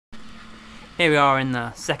Here we are in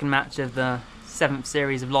the second match of the 7th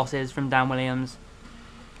series of losses from Dan Williams.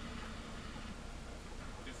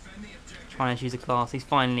 Trying to choose a class. He's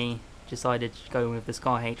finally decided to go with the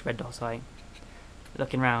Sky H red dot sight.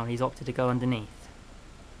 Looking round, he's opted to go underneath.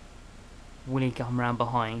 Will he come round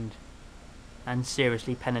behind and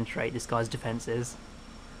seriously penetrate this guy's defences?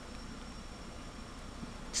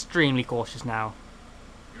 Extremely cautious now.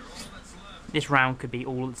 This round could be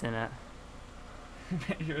all that's in it.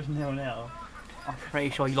 It was 0-0. I'm pretty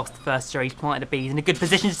sure he lost the first series, planted a B. He's in a good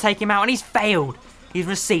position to take him out, and he's failed. He's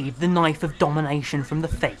received the knife of domination from the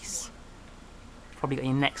face. Probably got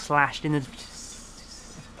your neck slashed in the...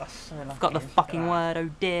 So I've got the fucking word, oh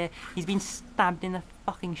dear. He's been stabbed in the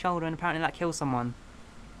fucking shoulder, and apparently that kills someone.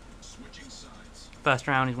 First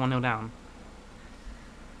round is 1-0 down.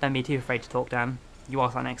 Don't be too afraid to talk, Dan. You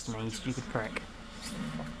are sat next to me, you stupid prick.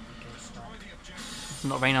 It's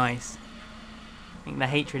not very nice. I think the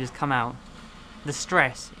hatred has come out. The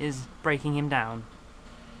stress is breaking him down.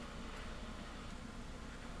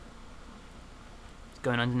 He's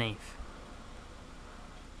going underneath.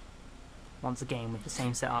 Once again with the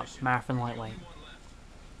same setup, marathon lightweight.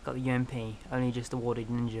 Got the UMP, only just awarded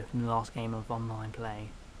Ninja from the last game of online play.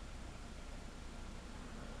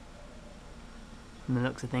 From the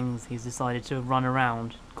looks of things, he's decided to run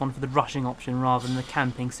around, gone for the rushing option rather than the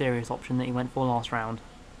camping serious option that he went for last round.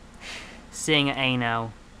 Seeing at A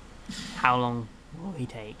now, how long will he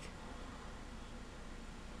take?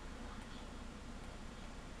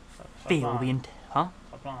 Feel the huh?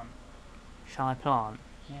 Shall I plant?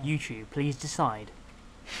 Yeah. YouTube, please decide.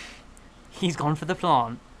 He's gone for the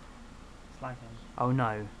plant. It's lagging. Oh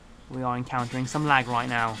no, we are encountering some lag right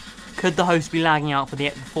now. Could the host be lagging out for the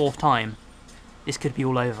 4th time? This could be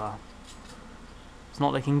all over. It's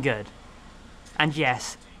not looking good. And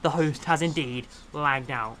yes, the host has indeed lagged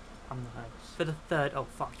out. I'm the host. For the 3rd... Oh,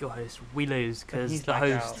 fuck your host. We lose because the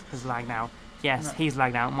lagged host out. has lagged out. Yes, No. he's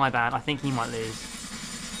lagged out. My bad. I think he might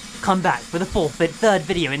lose. Come back for the 3rd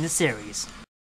video in the series.